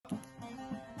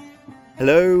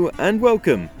Hello and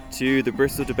welcome to the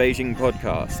Bristol to Beijing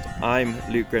podcast. I'm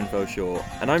Luke Grenfell-Shaw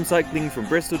and I'm cycling from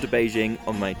Bristol to Beijing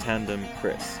on my tandem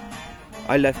Chris.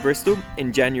 I left Bristol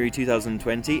in January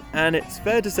 2020 and it's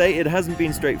fair to say it hasn't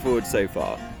been straightforward so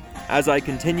far. As I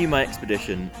continue my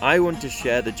expedition, I want to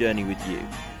share the journey with you.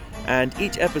 And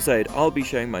each episode I'll be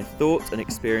sharing my thoughts and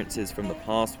experiences from the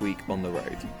past week on the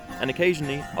road. And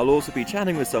occasionally I'll also be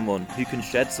chatting with someone who can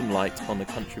shed some light on the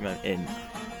country I'm in,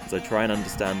 as I try and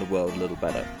understand the world a little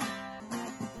better.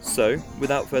 So,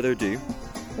 without further ado,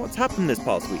 what's happened this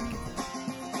past week?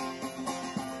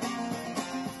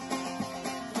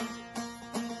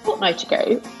 A fortnight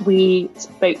ago, we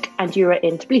spoke and you were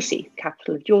in Tbilisi, the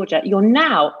capital of Georgia. You're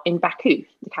now in Baku,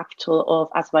 the capital of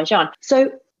Azerbaijan.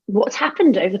 So what's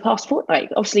happened over the past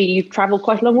fortnight? Obviously, you've travelled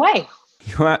quite a long way.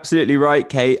 You're absolutely right,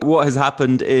 Kate. What has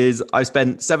happened is I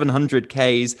spent 700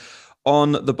 Ks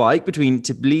on the bike between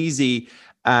Tbilisi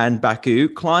and Baku,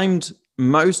 climbed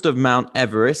most of Mount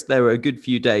Everest. There were a good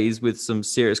few days with some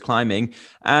serious climbing.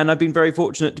 And I've been very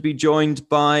fortunate to be joined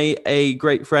by a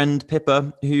great friend,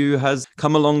 Pippa, who has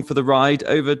come along for the ride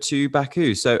over to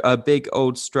Baku. So a big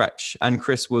old stretch. And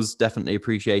Chris was definitely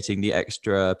appreciating the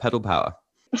extra pedal power.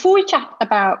 Before we chat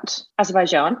about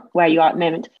Azerbaijan, where you are at the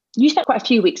moment, you spent quite a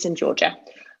few weeks in Georgia.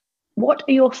 What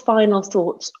are your final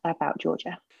thoughts about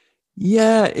Georgia?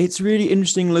 Yeah, it's really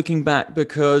interesting looking back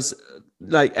because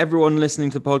like everyone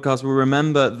listening to the podcast will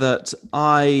remember that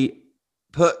I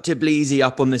put Tbilisi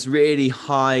up on this really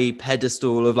high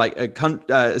pedestal of like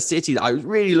a city that I was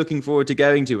really looking forward to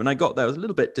going to. When I got there, I was a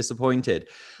little bit disappointed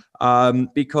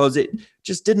because it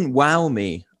just didn't wow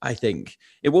me, I think.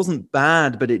 It wasn't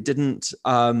bad, but it didn't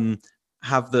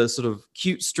have the sort of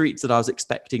cute streets that I was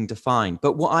expecting to find.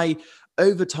 But what I,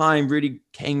 over time, really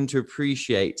came to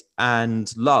appreciate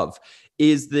and love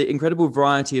is the incredible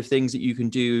variety of things that you can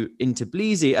do in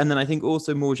Tbilisi, and then I think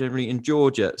also more generally in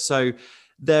Georgia. So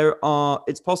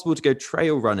it's possible to go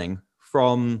trail running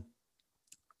from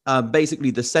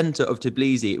basically the center of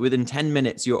Tbilisi. Within 10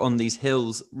 minutes, you're on these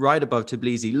hills right above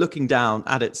Tbilisi, looking down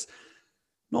at its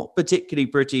not particularly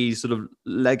pretty sort of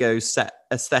Lego set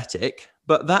aesthetic.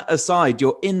 But that aside,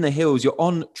 you're in the hills, you're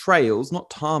on trails, not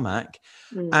tarmac.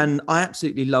 And I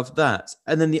absolutely loved that.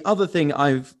 And then the other thing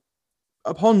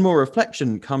upon more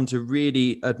reflection, come to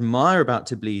really admire about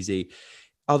Tbilisi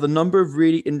are the number of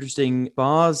really interesting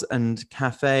bars and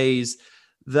cafes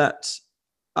that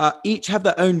each have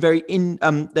their own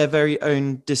their very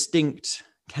own distinct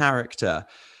character.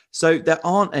 So there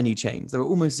aren't any chains. There are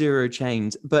almost zero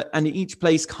chains, and each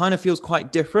place kind of feels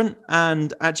quite different.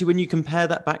 And actually, when you compare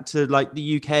that back to like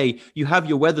the UK, you have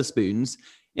your Wetherspoons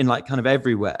in like kind of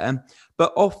everywhere,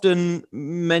 but often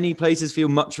many places feel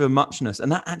much of a muchness.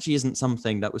 And that actually isn't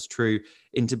something that was true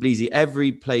in Tbilisi.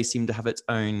 Every place seemed to have its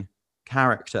own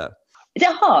character. Is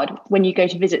it hard when you go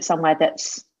to visit somewhere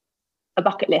that's a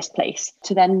bucket list place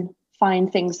to then find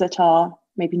things that are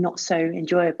maybe not so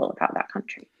enjoyable about that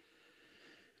country?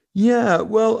 Yeah,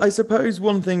 well, I suppose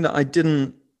one thing that I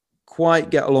didn't quite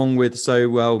get along with so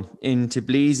well in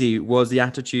Tbilisi was the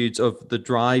attitudes of the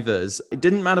drivers. It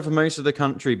didn't matter for most of the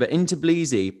country, but in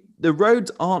Tbilisi, the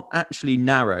roads aren't actually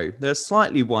narrow. They're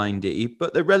slightly windy,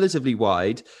 but they're relatively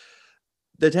wide.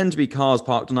 There tend to be cars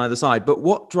parked on either side. But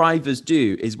what drivers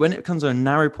do is when it comes to a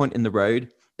narrow point in the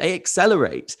road, they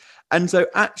accelerate. And so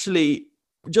actually,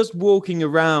 just walking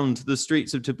around the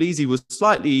streets of Tbilisi was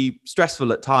slightly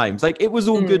stressful at times. Like it was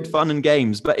all good fun and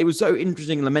games, but it was so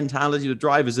interesting, the mentality of the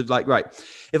drivers of like, right,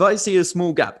 if I see a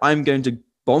small gap, I'm going to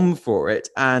bomb for it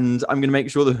and I'm going to make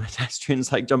sure the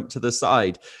pedestrians like jump to the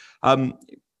side.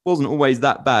 It wasn't always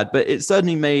that bad, but it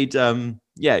certainly made,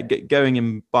 going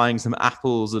and buying some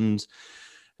apples and,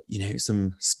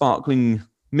 some sparkling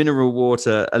mineral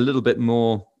water a little bit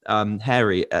more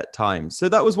hairy at times. So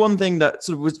that was one thing that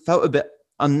sort of felt a bit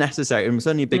unnecessary and was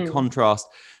certainly a big contrast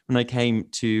when I came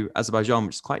to Azerbaijan,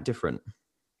 which is quite different.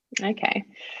 Okay.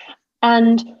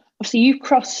 And obviously you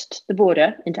crossed the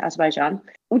border into Azerbaijan,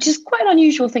 which is quite an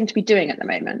unusual thing to be doing at the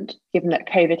moment, given that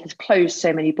COVID has closed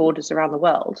so many borders around the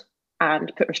world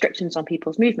and put restrictions on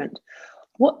people's movement.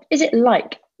 What is it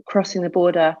like crossing the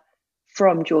border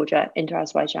from Georgia into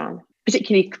Azerbaijan,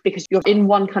 particularly because you're in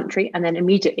one country and then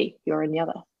immediately you're in the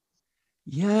other?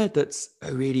 Yeah, that's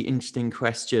a really interesting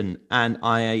question. And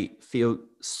I feel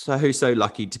so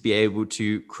lucky to be able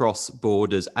to cross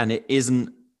borders. And it isn't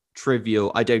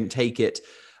trivial. I don't take it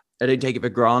for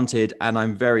granted. And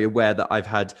I'm very aware that I've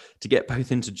had to get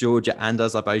both into Georgia and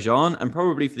Azerbaijan, and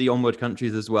probably for the onward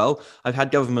countries as well. I've had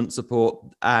government support,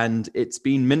 and it's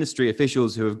been ministry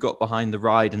officials who have got behind the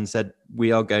ride and said,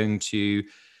 we're going to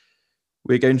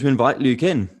invite Luke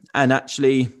in. And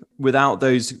actually, without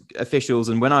those officials,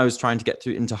 and when I was trying to get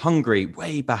into Hungary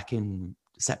way back in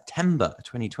September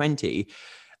 2020,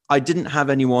 I didn't have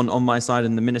anyone on my side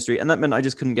in the ministry, and that meant I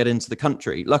just couldn't get into the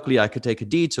country. Luckily, I could take a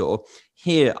detour.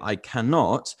 Here, I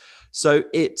cannot. So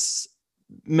it's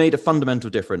made a fundamental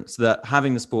difference that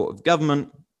having the support of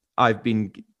government, I've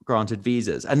been granted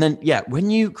visas. And then, yeah, when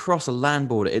you cross a land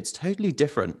border, it's totally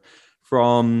different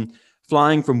from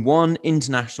flying from one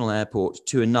international airport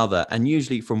to another, and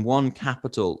usually from one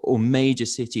capital or major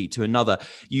city to another.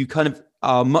 You kind of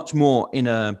are much more in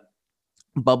a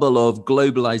bubble of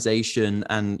globalization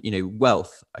and,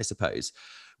 wealth, I suppose.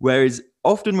 Whereas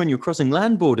often when you're crossing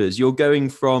land borders, you're going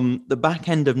from the back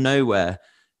end of nowhere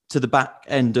to the back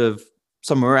end of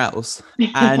somewhere else.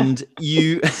 And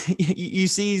you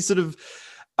see sort of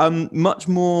much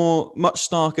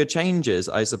starker changes,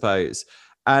 I suppose.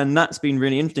 And that's been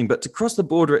really interesting. But to cross the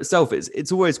border itself,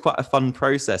 it's always quite a fun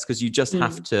process, because you just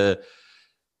have to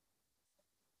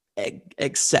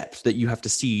accept that you have to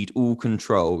cede all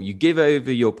control. You give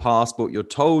over your passport. You're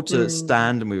told to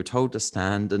stand, and we were told to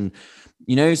stand. And,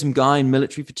 some guy in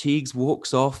military fatigues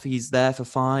walks off. He's there for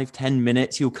 5-10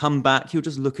 minutes. He'll come back. He'll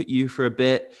just look at you for a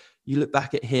bit. You look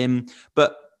back at him.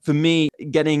 But for me,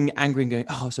 getting angry and going,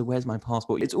 oh, so where's my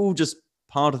passport? It's all just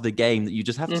part of the game that you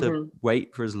just have to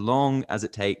wait for as long as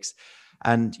it takes.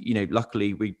 And,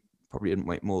 luckily we probably didn't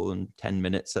wait more than 10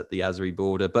 minutes at the Azeri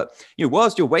border. But,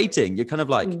 whilst you're waiting, you're kind of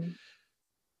like,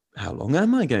 how long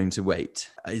am I going to wait?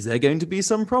 Is there going to be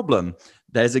some problem?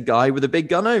 There's a guy with a big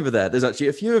gun over there. There's actually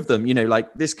a few of them,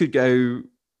 this could go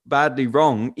badly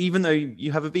wrong, even though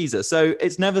you have a visa. So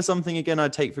it's never something, again, I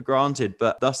take for granted.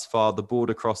 But thus far, the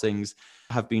border crossings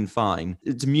have been fine.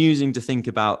 It's amusing to think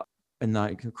about, and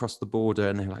like across the border,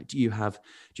 and they're like, do you have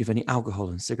any alcohol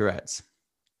and cigarettes?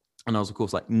 And I was, of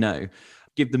course, like, no.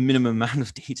 Give the minimum amount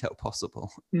of detail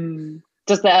possible.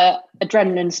 Does the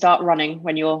adrenaline start running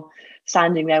when you're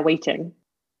standing there waiting?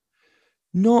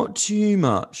 Not too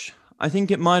much. I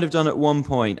think it might have done at one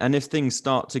point. And if things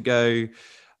start to go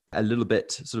a little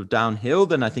bit sort of downhill,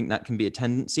 then I think that can be a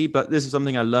tendency. But this is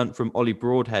something I learned from Ollie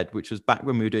Broadhead, which was back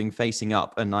when we were doing Facing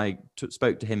Up. And I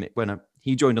spoke to him when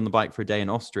he joined on the bike for a day in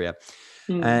Austria.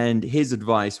 And his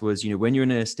advice was, when you're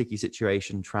in a sticky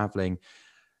situation traveling,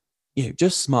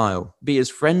 just smile, be as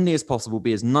friendly as possible,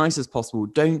 be as nice as possible.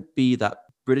 Don't be that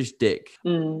British dick.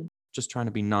 Just trying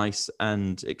to be nice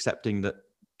and accepting that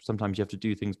sometimes you have to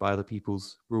do things by other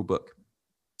people's rule book.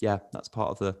 Yeah, that's part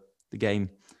of the game.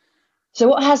 So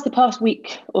what has the past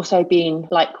week or so been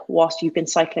like whilst you've been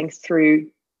cycling through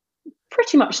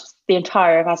pretty much the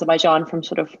entire of Azerbaijan from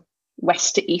sort of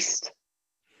west to east?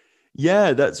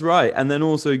 Yeah, that's right. And then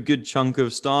also a good chunk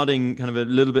of starting kind of a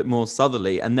little bit more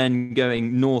southerly and then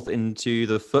going north into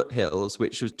the foothills,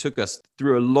 which took us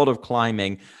through a lot of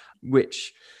climbing,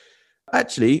 which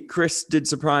actually Chris did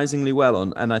surprisingly well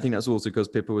on. And I think that's also because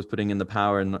Pippa was putting in the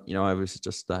power and, I was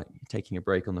just taking a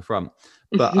break on the front.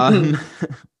 But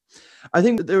I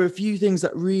think that there are a few things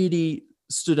that really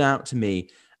stood out to me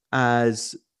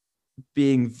as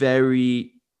being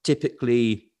very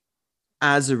typically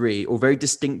Azeri or very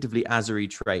distinctively Azeri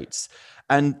traits.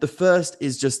 And the first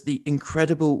is just the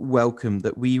incredible welcome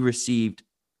that we received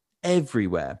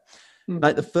everywhere.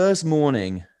 Like the first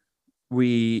morning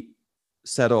we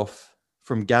set off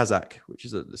from Gazak, which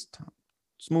is this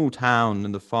small town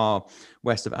in the far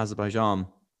west of Azerbaijan.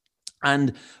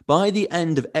 And by the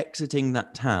end of exiting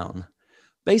that town,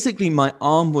 basically, my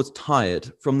arm was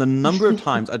tired from the number of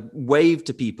times I'd waved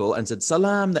to people and said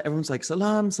salam, that everyone's like,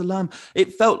 salam, salam.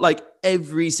 It felt like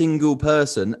every single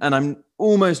person, and I'm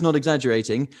almost not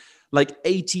exaggerating, like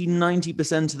 80,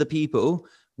 90% of the people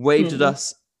waved at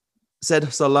us,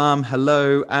 said salam,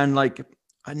 hello, and like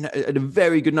a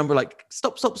very good number, like,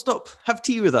 stop, have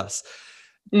tea with us.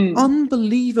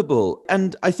 Unbelievable.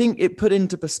 And I think it put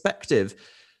into perspective,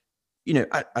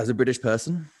 as a British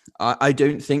person, I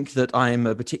don't think that I am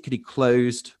a particularly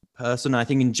closed person. I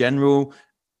think in general,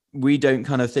 we don't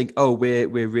kind of think, oh, we're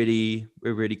really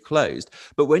closed.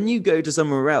 But when you go to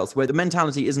somewhere else where the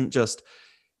mentality isn't just,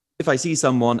 if I see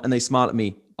someone and they smile at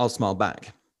me, I'll smile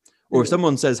back. Or if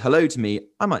someone says hello to me,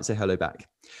 I might say hello back.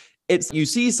 It's you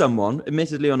see someone,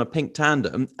 admittedly on a pink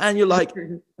tandem, and you're like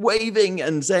waving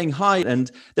and saying hi. And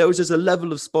there was just a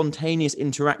level of spontaneous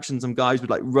interaction. Some guys would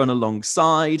like run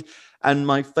alongside. And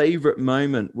my favorite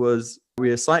moment was we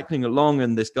were cycling along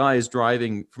and this guy is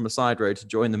driving from a side road to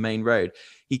join the main road.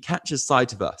 He catches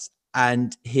sight of us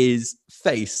and his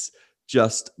face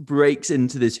just breaks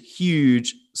into this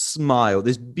huge smile,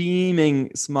 this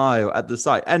beaming smile at the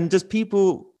sight. And just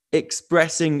people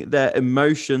expressing their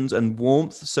emotions and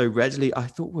warmth so readily, I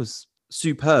thought was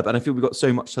superb. And I feel we got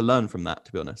so much to learn from that,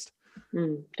 to be honest.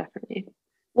 Definitely.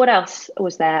 What else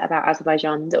was there about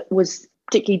Azerbaijan that was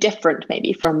particularly different,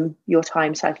 maybe, from your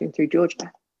time cycling through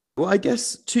Georgia? Well, I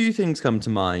guess two things come to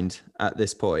mind at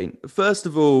this point. First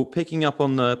of all, picking up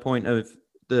on the point of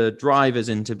the drivers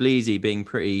in Tbilisi being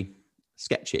pretty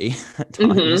sketchy at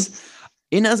times.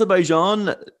 In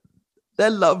Azerbaijan, they're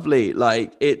lovely.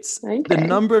 Like, it's the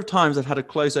number of times I've had a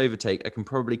close overtake, I can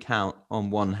probably count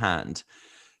on one hand.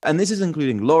 And this is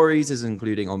including lorries, this is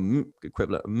including on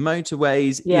equivalent of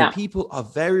motorways. Yeah. People are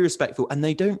very respectful and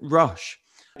they don't rush.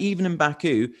 Even in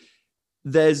Baku,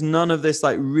 there's none of this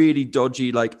like really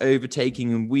dodgy, like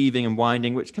overtaking and weaving and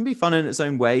winding, which can be fun in its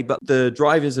own way. But the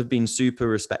drivers have been super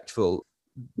respectful,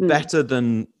 better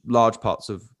than large parts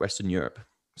of Western Europe.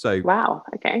 So wow,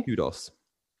 okay. Kudos.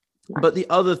 Nice. But the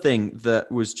other thing that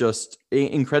was just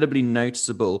incredibly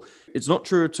noticeable, it's not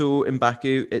true at all in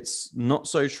Baku. It's not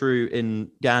so true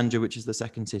in Ganja, which is the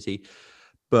second city.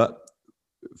 But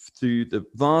through the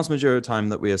vast majority of time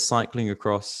that we are cycling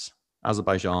across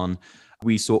Azerbaijan,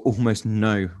 we saw almost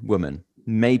no women.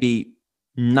 Maybe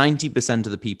 90%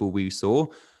 of the people we saw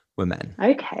were men.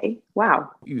 Okay, wow.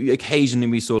 Occasionally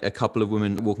we saw a couple of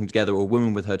women walking together or a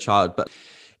woman with her child, but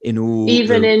in all...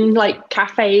 Even in like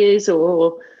cafes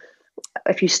or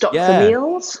if you stop for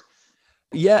meals?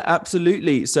 Yeah,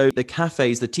 absolutely. So the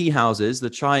cafes, the tea houses, the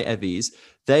chai evis,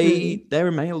 they're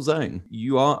a male zone.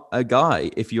 You are a guy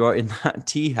if you are in that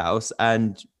tea house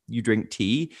and you drink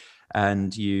tea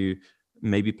and you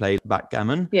maybe play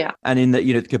backgammon. Yeah. And in the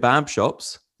the kebab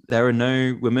shops, there are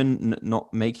no women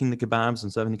not making the kebabs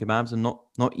and serving the kebabs and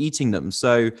not eating them.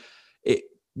 So it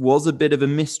was a bit of a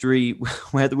mystery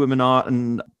where the women are,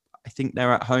 and I think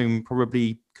they're at home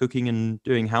probably cooking and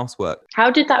doing housework. How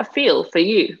did that feel for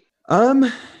you?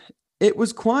 It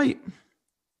was quite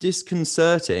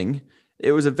disconcerting.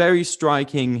 It was a very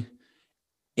striking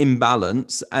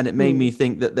imbalance, and it made me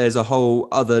think that there's a whole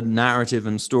other narrative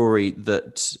and story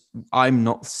that I'm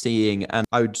not seeing and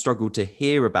I would struggle to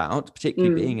hear about,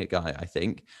 particularly being a guy. I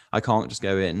think I can't just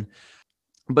go in.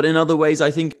 But in other ways,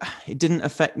 I think it didn't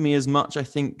affect me as much, I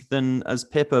think, than as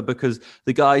Pippa, because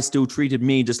the guy still treated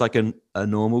me just like a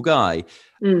normal guy.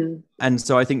 And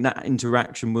so I think that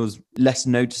interaction was less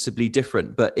noticeably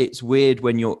different. But it's weird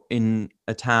when you're in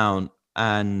a town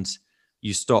and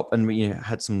you stop, and we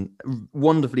had some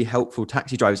wonderfully helpful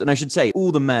taxi drivers. And I should say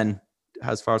all the men,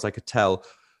 as far as I could tell,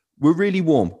 were really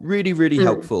warm, really, really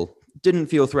helpful. Didn't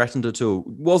feel threatened at all.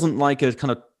 Wasn't like a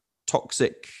kind of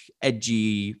toxic,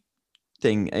 edgy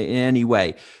thing in any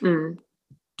way.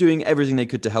 Doing everything they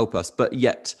could to help us. But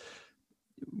yet,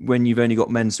 when you've only got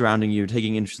men surrounding you,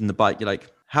 taking interest in the bike, you're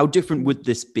like, how different would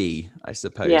this be, I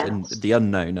suppose? Yes. And the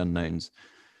unknowns.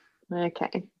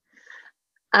 Okay.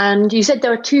 And you said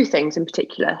there were two things in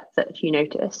particular that you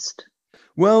noticed.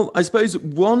 Well, I suppose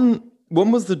one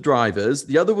was the drivers,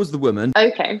 the other was the women.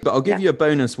 Okay. But I'll give you a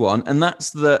bonus one, and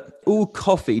that's that all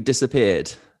coffee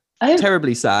disappeared. Oh.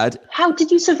 Terribly sad. How did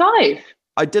you survive?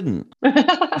 I didn't.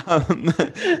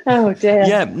 Oh dear.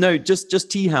 Yeah, no,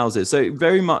 just tea houses. So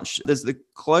very much there's the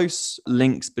close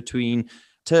links between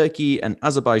Turkey and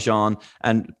Azerbaijan,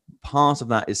 and part of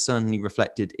that is certainly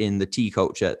reflected in the tea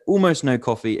culture. Almost no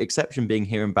coffee, exception being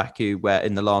here in Baku, where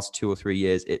in the last 2 or 3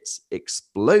 years it's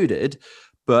exploded.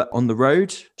 But on the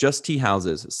road, just tea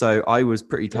houses. So I was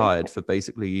pretty tired for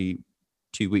basically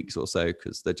 2 weeks or so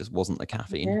because there just wasn't the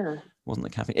caffeine. Yeah. Wasn't the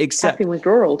caffeine. Except caffeine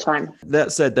withdrawal time.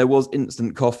 That said, there was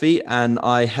instant coffee, and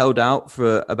I held out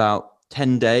for about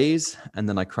 10 days, and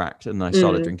then I cracked and I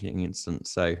started drinking instant.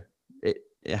 So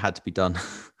it had to be done.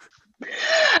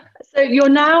 So you're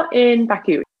now in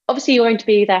Baku. Obviously, you're going to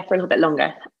be there for a little bit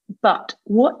longer. But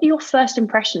what are your first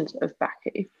impressions of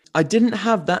Baku? I didn't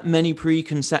have that many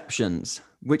preconceptions,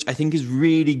 which I think is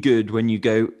really good when you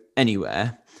go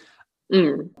anywhere.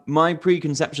 My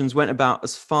preconceptions went about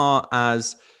as far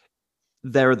as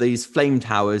there are these flame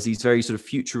towers, these very sort of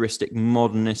futuristic,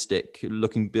 modernistic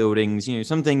looking buildings,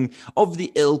 something of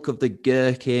the ilk of the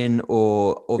Gherkin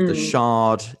or of the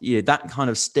Shard, that kind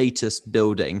of status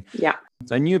building. Yeah.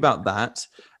 So I knew about that.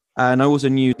 And I also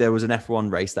knew there was an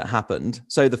F1 race that happened.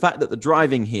 So the fact that the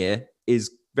driving here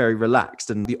is very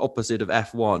relaxed and the opposite of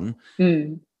F1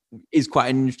 is quite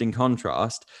an interesting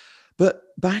contrast. But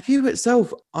Baku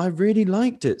itself, I really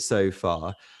liked it so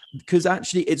far because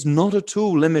actually it's not at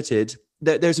all limited.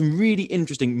 There's some really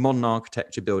interesting modern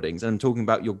architecture buildings. And I'm talking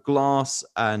about your glass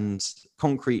and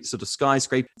concrete sort of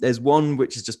skyscraper. There's one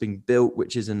which is just being built,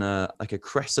 which is in a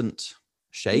crescent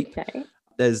shape. Okay.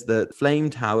 There's the flame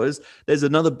towers. There's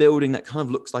another building that kind of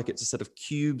looks like it's a set of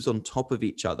cubes on top of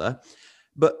each other.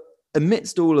 But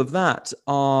amidst all of that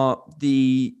are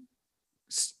the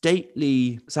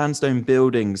stately sandstone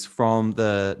buildings from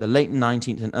the late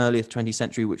 19th and early 20th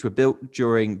century, which were built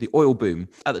during the oil boom.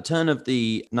 At the turn of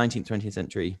the 19th, 20th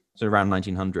century, so around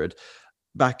 1900,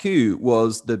 Baku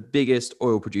was the biggest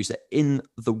oil producer in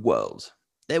the world.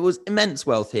 There was immense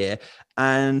wealth here,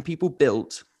 and people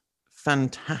built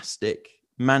fantastic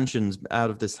mansions out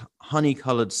of this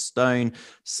honey-colored stone.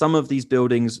 Some of these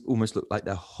buildings almost look like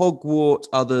they're Hogwarts,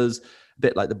 others a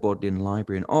bit like the Bodleian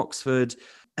Library in Oxford.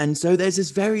 And so there's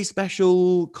this very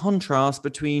special contrast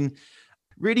between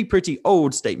really pretty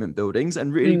old statement buildings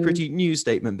and really pretty new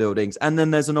statement buildings. And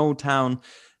then there's an old town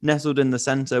nestled in the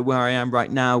center where I am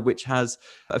right now, which has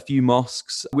a few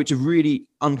mosques, which are really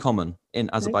uncommon in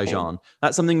Azerbaijan. Okay.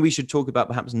 That's something we should talk about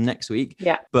perhaps next week.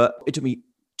 Yeah. But it took me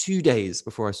 2 days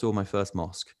before I saw my first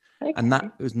mosque. Okay. And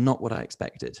that was not what I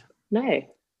expected. No.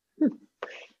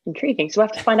 Intriguing. So we'll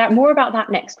have to find out more about that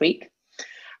next week.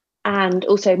 And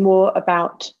also more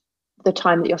about the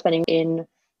time that you're spending in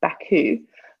Baku.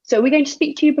 So are we going to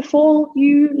speak to you before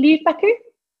you leave Baku?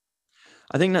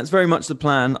 I think that's very much the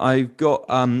plan. I've got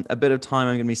a bit of time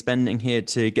I'm going to be spending here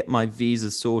to get my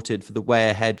visa sorted for the way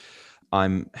ahead.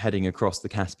 I'm heading across the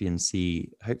Caspian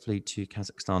Sea, hopefully to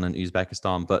Kazakhstan and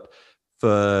Uzbekistan. But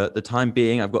for the time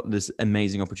being, I've got this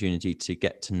amazing opportunity to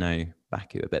get to know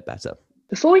Baku a bit better.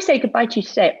 Before we say goodbye to you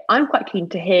today, I'm quite keen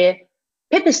to hear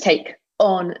Pippa's take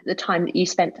on the time that you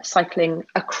spent cycling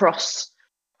across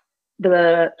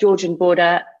the Georgian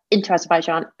border into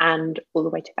Azerbaijan and all the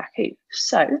way to Baku.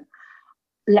 So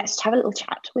let's have a little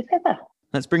chat with Pippa.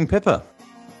 Let's bring Pippa.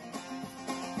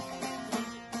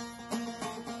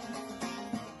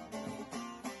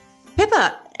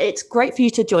 Pippa, it's great for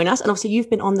you to join us. And obviously you've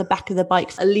been on the back of the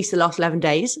bike for at least the last 11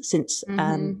 days since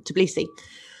Tbilisi.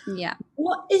 Yeah.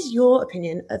 What is your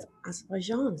opinion of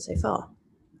Azerbaijan so far?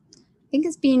 I think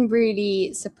it's been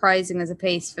really surprising as a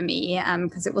place for me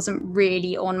because it wasn't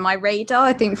really on my radar.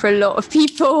 I think for a lot of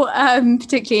people,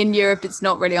 particularly in Europe, it's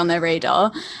not really on their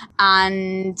radar.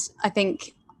 And I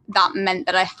think that meant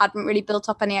that I hadn't really built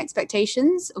up any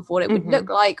expectations of what it would look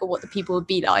like or what the people would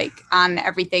be like. And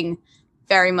everything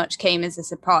very much came as a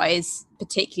surprise,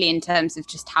 particularly in terms of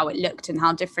just how it looked and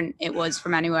how different it was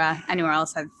from anywhere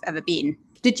else I've ever been.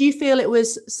 Did you feel it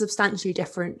was substantially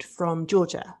different from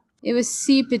Georgia? It was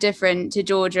super different to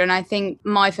Georgia. And I think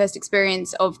my first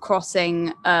experience of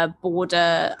crossing a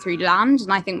border through land,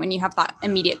 and I think when you have that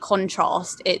immediate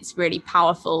contrast, it's really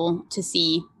powerful to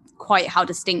see quite how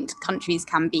distinct countries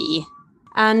can be.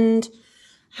 And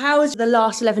how has the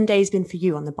last 11 days been for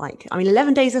you on the bike? I mean,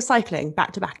 11 days of cycling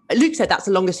back to back. Luke said that's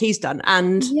the longest he's done.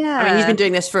 And I mean, he's been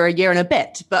doing this for a year and a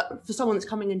bit. But for someone that's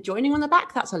coming and joining on the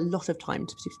back, that's a lot of time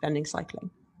to be spending cycling.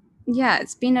 Yeah,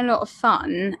 it's been a lot of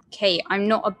fun. Kate, I'm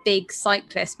not a big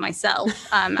cyclist myself,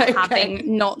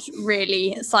 having not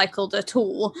really cycled at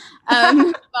all.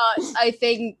 But I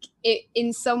think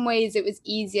in some ways it was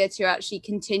easier to actually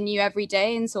continue every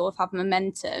day and sort of have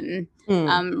momentum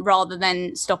rather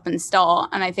than stop and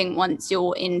start. And I think once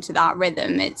you're into that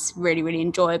rhythm, it's really, really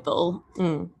enjoyable.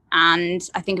 And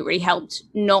I think it really helped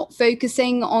not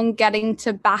focusing on getting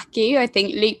to Baku. I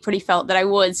think Luke probably felt that I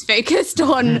was focused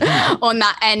on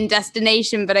that end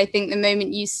destination. But I think the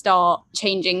moment you start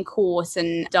changing course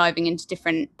and diving into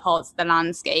different parts of the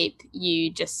landscape, you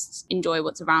just enjoy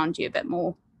what's around you a bit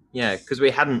more. Yeah, because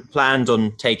we hadn't planned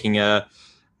on taking a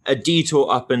detour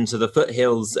up into the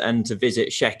foothills and to visit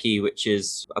Sheki, which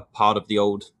is a part of the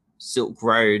old Silk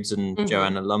Roads, and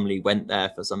Joanna Lumley went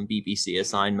there for some BBC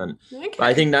assignment. Okay. But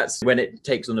I think that's when it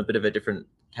takes on a bit of a different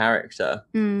character.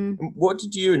 What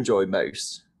did you enjoy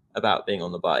most about being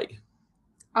on the bike?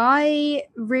 I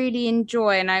really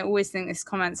enjoy, and I always think this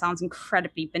comment sounds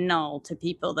incredibly banal to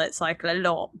people that cycle a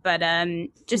lot, but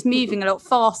just moving a lot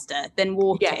faster than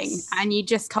walking, and you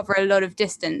just cover a lot of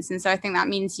distance. And so I think that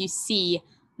means you see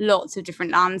lots of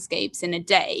different landscapes in a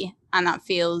day, and that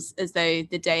feels as though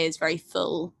the day is very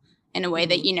full in a way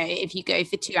that, you know, if you go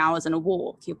for 2 hours on a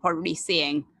walk, you're probably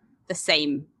seeing the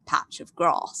same patch of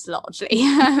grass largely.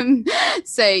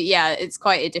 So yeah, it's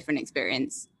quite a different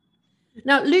experience.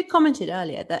 Now, Luke commented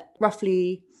earlier that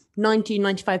roughly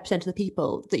 95% of the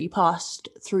people that you passed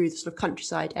through the sort of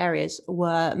countryside areas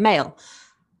were male.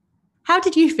 How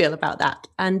did you feel about that?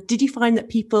 And did you find that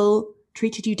people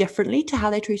treated you differently to how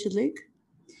they treated Luke?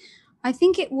 I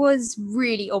think it was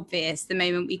really obvious the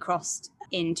moment we crossed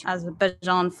into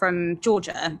Azerbaijan from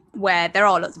Georgia, where there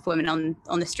are lots of women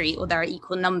on the street, or there are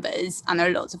equal numbers, and there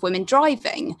are lots of women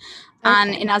driving. Okay.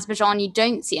 And in Azerbaijan, you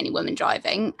don't see any women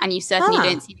driving, and you certainly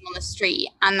don't see them on the street.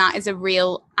 And that is a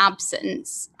real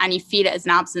absence. And you feel it as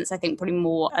an absence, I think, probably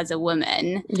more as a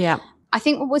woman. Yeah. I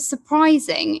think what was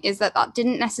surprising is that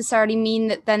didn't necessarily mean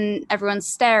that then everyone's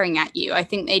staring at you. I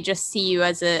think they just see you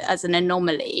as an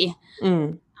anomaly.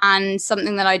 And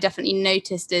something that I definitely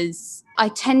noticed is I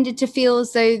tended to feel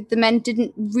as though the men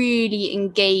didn't really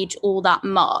engage all that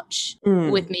much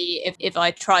with me if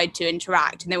I tried to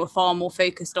interact, and they were far more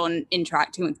focused on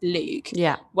interacting with Luke,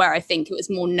 where I think it was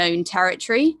more known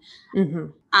territory.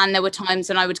 And there were times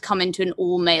when I would come into an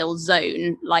all-male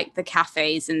zone, like the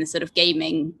cafes and the sort of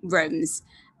gaming rooms,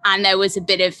 and there was a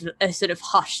bit of a sort of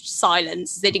hushed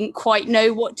silence. They didn't quite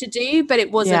know what to do, but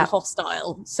it wasn't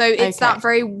hostile. So it's that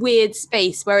very weird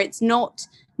space where it's not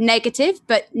negative,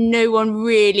 but no one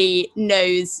really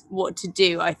knows what to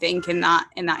do, I think, in that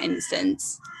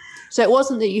instance. So it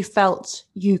wasn't that you felt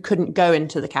you couldn't go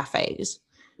into the cafes,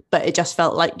 but it just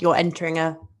felt like you're entering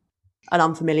an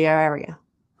unfamiliar area.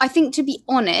 I think, to be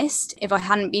honest, if I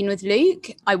hadn't been with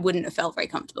Luke, I wouldn't have felt very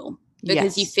comfortable,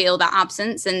 because you feel that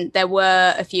absence. And there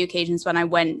were a few occasions when I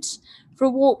went for a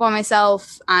walk by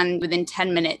myself, and within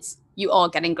 10 minutes, you are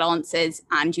getting glances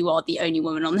and you are the only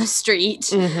woman on the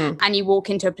street. And you walk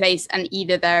into a place and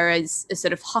either there is a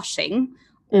sort of hushing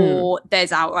or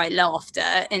there's outright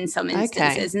laughter in some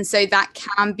instances. And so that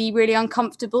can be really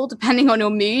uncomfortable depending on your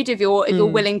mood. If you're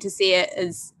willing to see it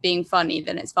as being funny,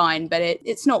 then it's fine. But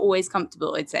it's not always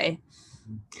comfortable, I'd say.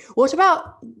 What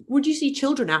about, would you see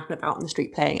children out and about in the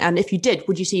street playing? And if you did,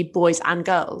 would you see boys and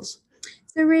girls?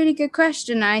 It's a really good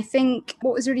question. I think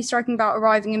what was really striking about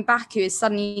arriving in Baku is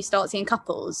suddenly you start seeing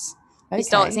couples. You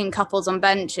start seeing couples on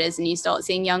benches, and you start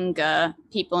seeing younger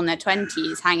people in their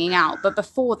 20s hanging out. But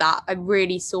before that, I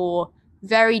really saw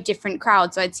very different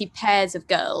crowds. So I'd see pairs of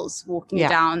girls walking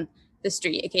down the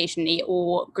street occasionally,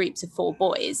 or groups of 4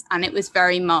 boys. And it was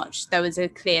very much, there was a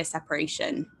clear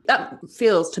separation. That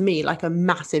feels to me like a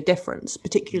massive difference,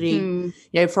 particularly,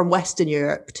 from Western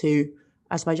Europe to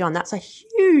Azerbaijan. That's a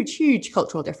huge, huge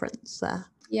cultural difference there.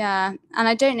 Yeah, and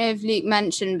I don't know if Luke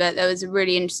mentioned, but there was a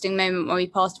really interesting moment where we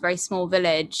passed a very small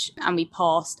village and we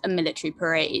passed a military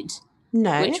parade.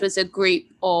 Which was a group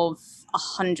of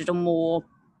 100 or more.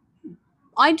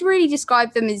 I'd really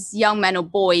describe them as young men or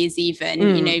boys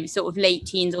even, sort of late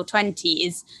teens or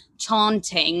 20s,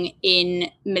 chanting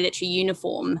in military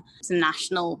uniform some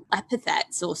national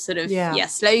epithets or sort of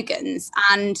slogans.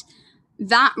 And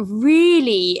that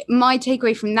really, my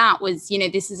takeaway from that was,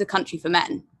 this is a country for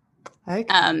men.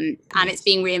 And it's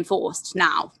being reinforced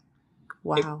now.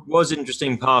 Wow. It was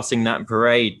interesting passing that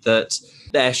parade, that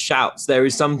their shouts, there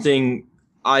is something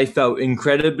I felt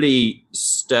incredibly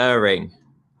stirring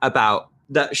about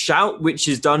that shout, which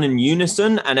is done in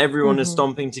unison and everyone is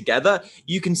stomping together.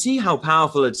 You can see how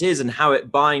powerful it is and how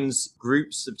it binds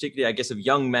groups, particularly, I guess, of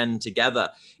young men together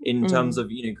in terms of,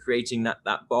 creating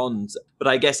that bond. But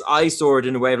I guess I saw it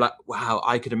in a way of like, wow,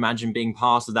 I could imagine being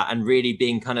part of that and really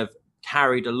being kind of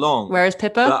carried along. Whereas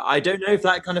Pippa? But I don't know if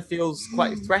that kind of feels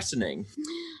quite threatening.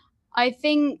 I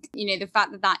think, the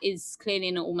fact that is clearly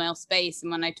an all-male space,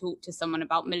 and when I talk to someone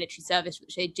about military service,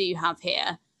 which they do have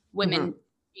here, women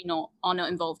are not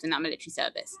involved in that military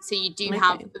service. So you do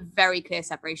have a very clear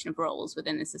separation of roles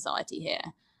within the society here.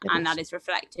 And that is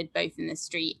reflected both in the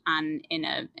street and in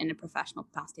a professional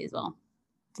capacity as well.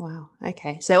 Wow.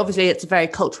 Okay. So obviously it's a very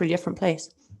culturally different place.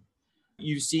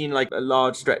 You've seen like a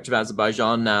large stretch of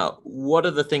Azerbaijan now. What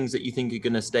are the things that you think are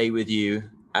going to stay with you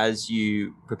as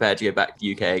you prepare to go back to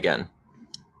the UK again?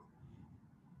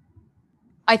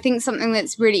 I think something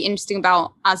that's really interesting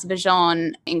about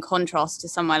Azerbaijan, in contrast to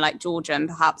somewhere like Georgia and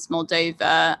perhaps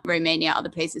Moldova, Romania, other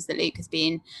places that Luke has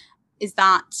been, is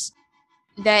that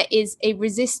there is a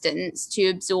resistance to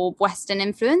absorb Western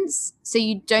influence. So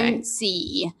you don't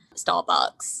see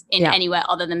Starbucks in anywhere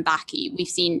other than Baku. We've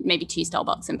seen maybe 2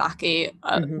 Starbucks in Baku,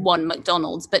 1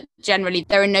 McDonald's, but generally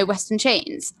there are no Western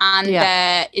chains, and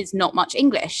there is not much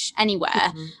English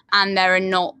anywhere, and there are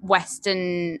not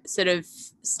Western sort of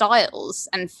styles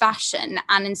and fashion,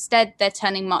 and instead they're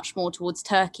turning much more towards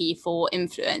Turkey for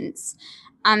influence.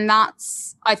 And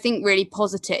that's, I think, really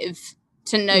positive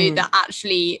to know that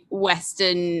actually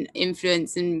Western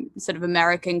influence and sort of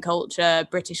American culture,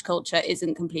 British culture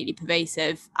isn't completely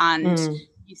pervasive. And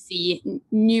you see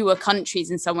newer countries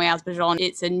in some way. Azerbaijan,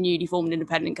 it's a newly formed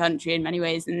independent country in many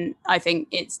ways. And I think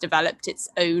it's developed its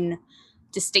own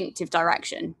distinctive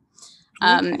direction.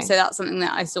 So that's something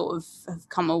that I sort of have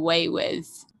come away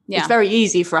with. Yeah. It's very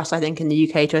easy for us, I think, in the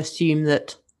UK to assume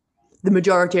that the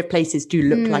majority of places do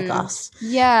look like us.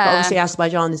 Yeah. But obviously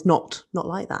Azerbaijan is not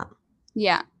like that.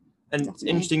 Yeah. And definitely. It's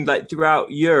interesting, like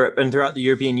throughout Europe and throughout the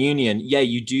European Union,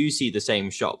 you do see the same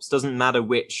shops. Doesn't matter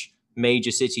which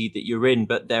major city that you're in,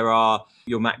 but there are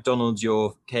your McDonald's,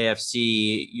 your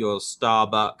KFC, your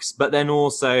Starbucks, but then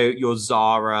also your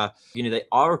Zara, they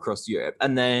are across Europe.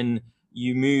 And then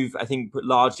you move, I think,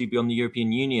 largely beyond the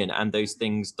European Union, and those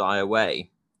things die away.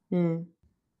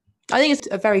 I think it's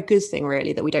a very good thing,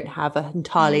 really, that we don't have an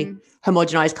entirely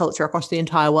homogenized culture across the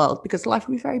entire world, because life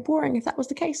would be very boring if that was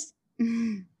the case.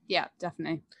 Yeah,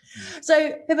 definitely.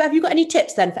 So, Pippa, have you got any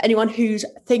tips then for anyone who's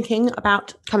thinking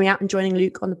about coming out and joining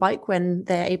Luke on the bike when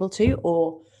they're able to,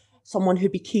 or someone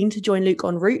who'd be keen to join Luke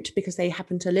en route because they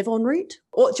happen to live en route?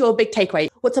 What's your big takeaway?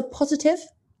 What's a positive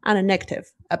and a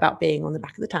negative about being on the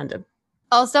back of the tandem?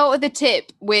 I'll start with a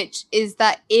tip, which is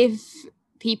that if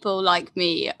people like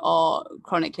me are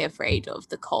chronically afraid of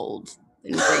the cold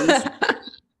and brings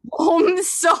warm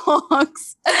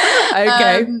socks.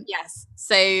 Okay. Yes.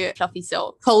 So fluffy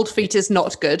socks. Cold feet is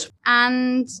not good.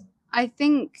 And I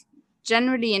think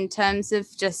generally in terms of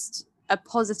just a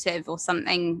positive or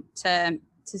something to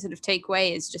sort of take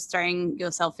away is just throwing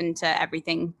yourself into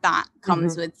everything that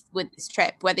comes with this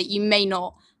trip, whether you may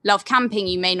not love camping,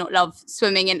 you may not love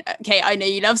swimming in, okay, I know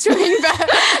you love swimming, but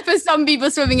for some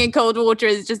people swimming in cold water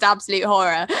is just absolute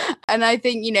horror. And I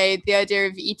think, the idea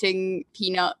of eating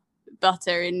peanut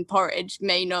butter in porridge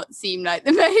may not seem like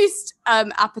the most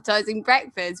appetizing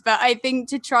breakfast, but I think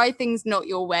to try things not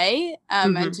your way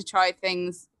and to try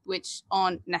things which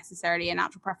aren't necessarily a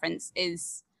natural preference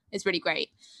is really great.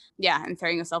 Yeah, and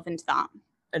throwing yourself into that.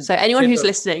 So anyone who's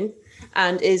listening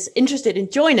and is interested in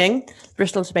joining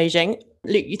Bristol to Beijing,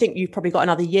 Luke, you think you've probably got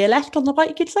another year left on the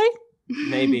bike, you'd say?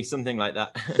 Maybe, something like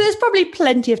that. There's probably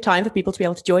plenty of time for people to be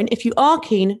able to join. If you are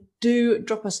keen, do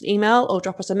drop us an email or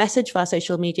drop us a message via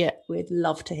social media. We'd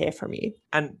love to hear from you.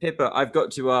 And Pippa, I've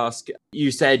got to ask, you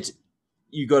said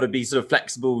you got to be sort of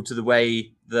flexible to the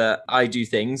way that I do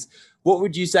things. What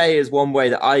would you say is one way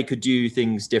that I could do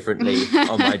things differently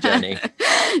on my journey?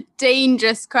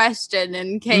 Dangerous question,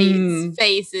 and Kate's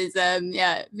face is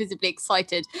visibly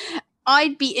excited.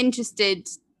 I'd be interested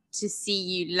to see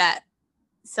you let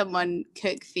someone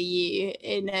cook for you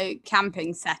in a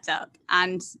camping setup,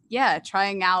 and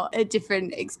trying out a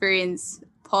different experience,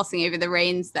 passing over the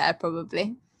reins there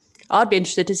probably. I'd be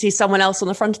interested to see someone else on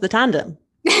the front of the tandem.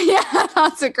 Yeah,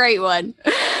 that's a great one.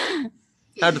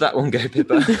 How did that one go,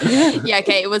 Pippa? Yeah,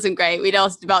 okay, it wasn't great. We'd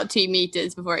asked about 2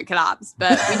 meters before it collapsed,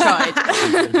 but we tried.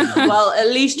 Well, at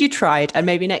least you tried, and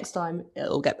maybe next time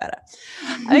it'll get better.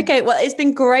 Okay, well, it's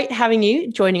been great having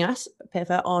you joining us,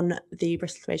 Pippa, on the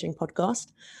Bristol to Beijing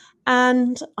podcast.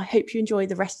 And I hope you enjoy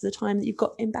the rest of the time that you've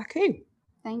got in Baku.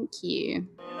 Thank you.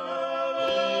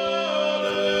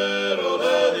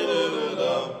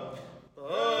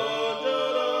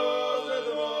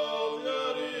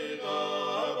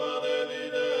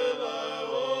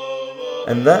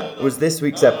 And that was this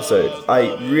week's episode.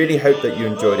 I really hope that you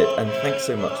enjoyed it, and thanks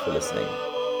so much for listening.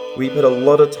 We put a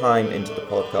lot of time into the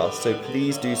podcast, so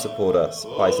please do support us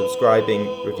by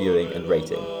subscribing, reviewing, and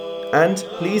rating. And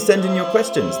please send in your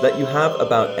questions that you have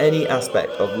about any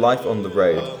aspect of life on the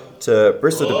road to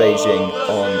Bristol to Beijing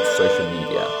on social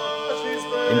media.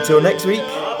 Until next week,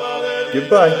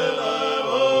 goodbye.